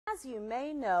As you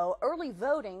may know, early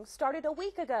voting started a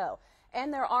week ago,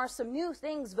 and there are some new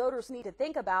things voters need to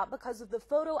think about because of the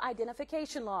photo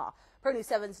identification law. Pro News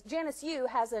 7's Janice Yu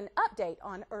has an update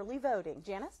on early voting.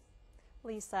 Janice?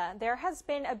 Lisa, there has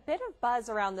been a bit of buzz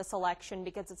around this election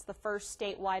because it's the first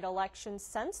statewide election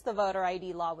since the voter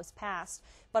ID law was passed.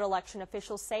 But election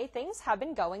officials say things have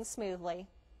been going smoothly.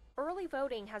 Early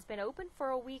voting has been open for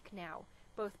a week now.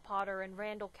 Both Potter and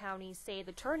Randall counties say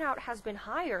the turnout has been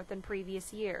higher than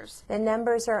previous years. The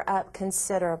numbers are up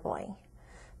considerably.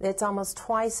 It's almost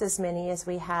twice as many as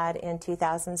we had in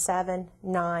 2007,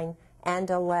 9, and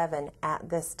 11 at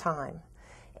this time.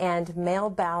 And mail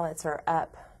ballots are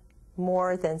up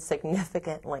more than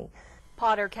significantly.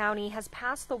 Potter County has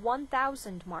passed the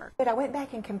 1,000 mark. I went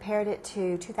back and compared it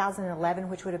to 2011,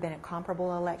 which would have been a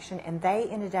comparable election, and they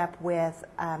ended up with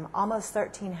almost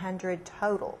 1,300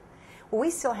 total. Well, we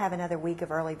still have another week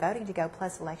of early voting to go,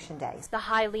 plus election days. The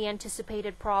highly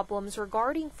anticipated problems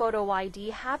regarding photo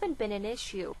ID haven't been an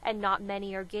issue, and not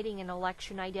many are getting an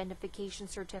election identification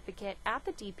certificate at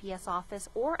the DPS office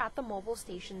or at the mobile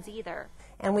stations either.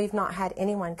 And we've not had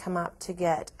anyone come up to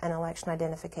get an election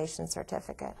identification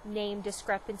certificate. Name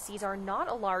discrepancies are not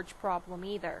a large problem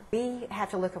either. We have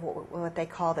to look at what they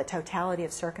call the totality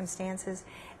of circumstances,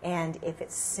 and if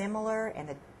it's similar and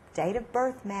the date of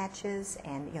birth matches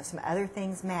and some other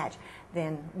things match,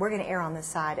 then we're going to err on the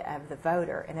side of the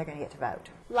voter and they're going to get to vote.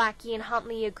 Lackey and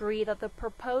Huntley agree that the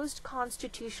proposed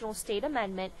constitutional state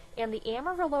amendment and the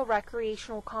Amarillo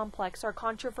recreational complex are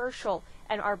controversial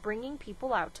and are bringing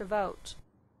people out to vote.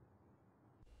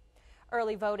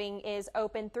 Early voting is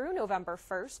open through November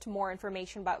 1st. More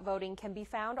information about voting can be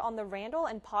found on the Randall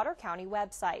and Potter County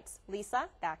websites. Lisa,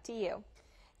 back to you.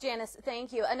 Janice,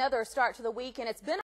 thank you. Another start to the week, and it's been